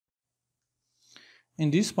In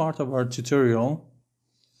this part of our tutorial,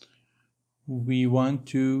 we want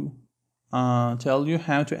to tell you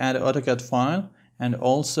how to add an AutoCAD file and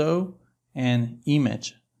also an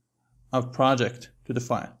image of project to the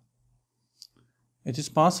file. It is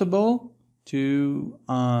possible to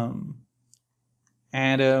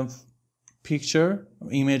add a picture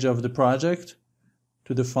or image of the project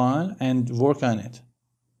to the file and work on it,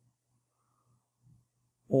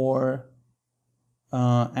 or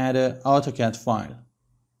add an AutoCAD file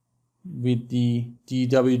with the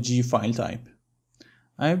DWG file type.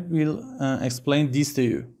 I will explain this to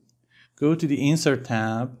you. Go to the Insert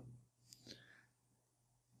tab,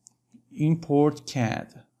 Import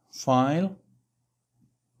CAD, File,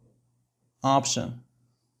 Option.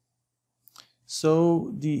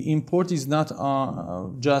 So the import is not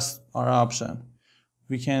just our option.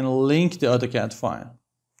 We can link the AutoCAD file.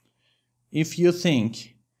 If you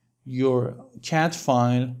think your CAD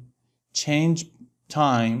file change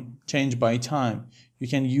by time, you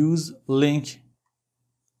can use link.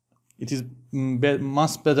 It is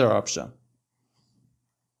much better option.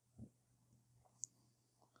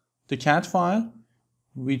 The CAD file,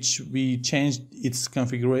 which we changed its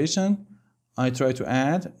configuration, I try to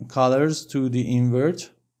add colors to the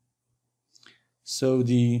invert. So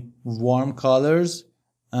the warm colors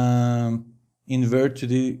invert to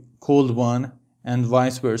the cold one and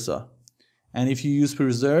vice versa. And if you use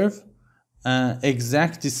preserve,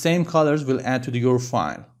 exact the same colors will add to your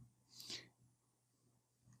file.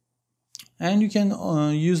 And you can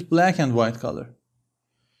use black and white color.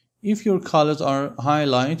 If your colors are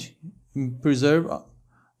highlight, preserve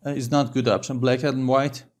is not good option. Black and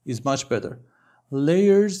white is much better.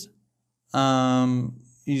 Layers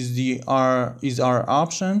is our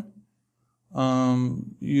option.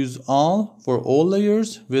 Use all for all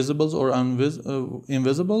layers, visibles or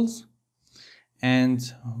invisibles. And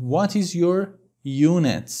what is your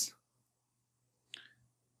units?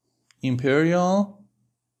 Imperial.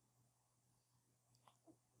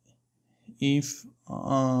 If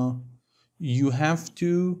you have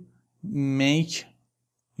to make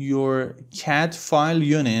your CAD file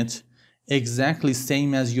unit exactly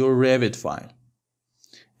same as your REVIT file,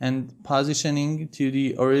 and positioning to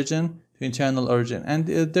the origin, to internal origin. And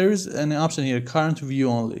there is an option here, current view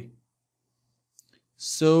only.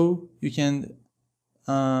 So you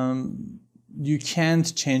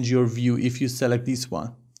can't change your view if you select this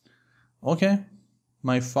one. Okay,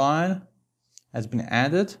 my file has been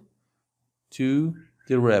added to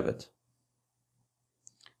the REVIT.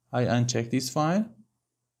 I uncheck this file.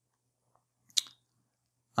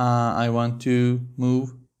 I want to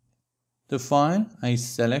move the file. I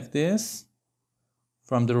select this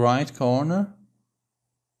from the right corner.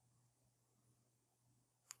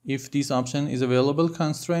 If this option is available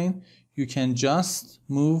constraint, you can just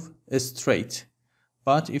move straight.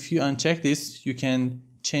 But if you uncheck this, you can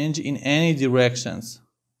change in any directions.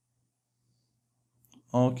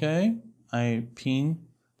 Okay, I pin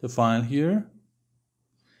the file here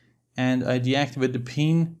and I deactivate the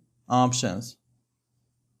pin options.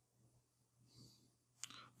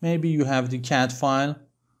 Maybe you have the CAD file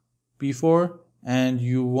before and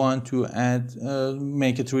you want to add,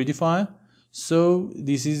 make a 3D file. So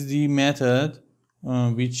this is the method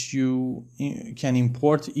which you can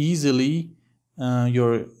import easily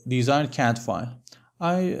your desired CAD file.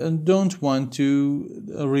 I don't want to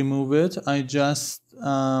remove it. I just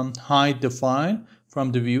hide the file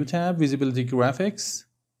from the View tab, Visibility Graphics.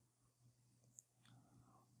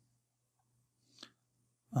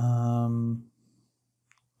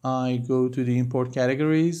 I go to the Import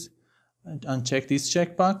Categories and uncheck this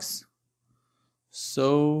checkbox.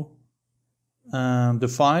 So the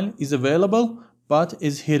file is available but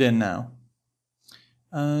is hidden now.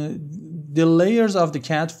 The layers of the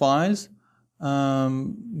CAD files,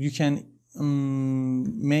 you can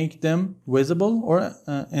make them visible or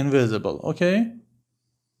invisible. Okay,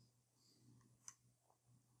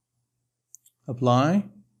 apply.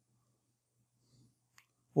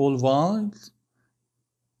 All files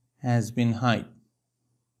has been hid.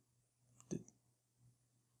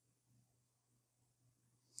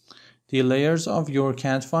 The layers of your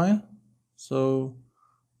CAD file, so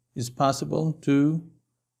it's possible to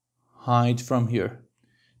hide from here.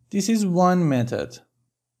 This is one method.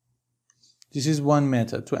 This is one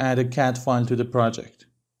method to add a CAD file to the project.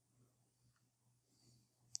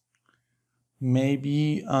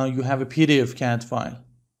 Maybe you have a PDF CAD file.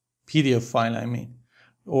 PDF file, I mean.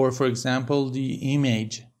 Or for example, the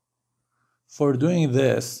image. For doing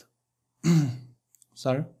this, you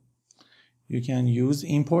can use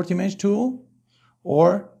Import Image tool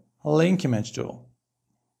or Link Image tool.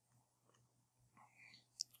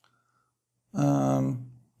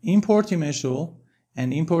 import image tool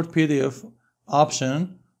and import PDF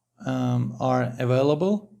option are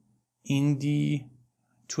available in the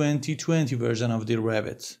 2020 version of the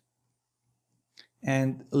Revit.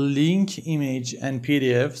 And link image and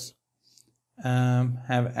PDFs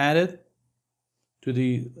have added to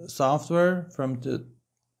the software from the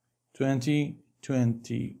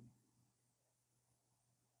 2020.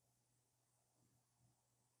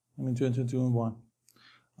 2021.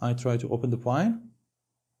 I try to open the file.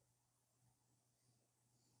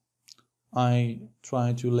 I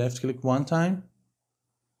try to left click one time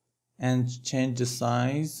and change the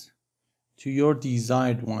size to your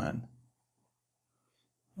desired one.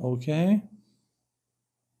 Okay.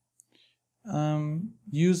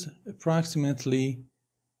 Use approximately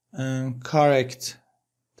correct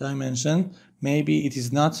dimension. Maybe it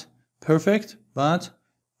is not perfect, but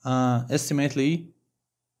estimately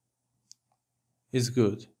is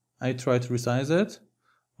good. I try to resize it.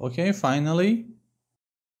 Okay, finally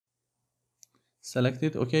select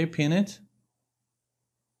it. Okay, pin it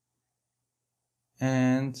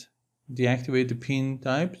and deactivate the pin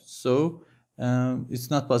type, so it's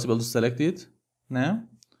not possible to select it now,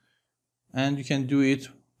 and you can do it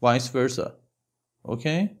vice versa.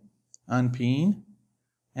 Okay, unpin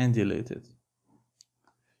and delete it.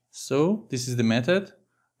 So this is the method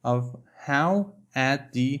of how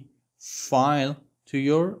add the file to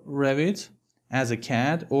your Revit as a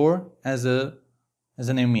CAD or as an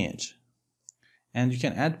image, and you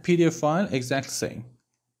can add PDF file exactly same.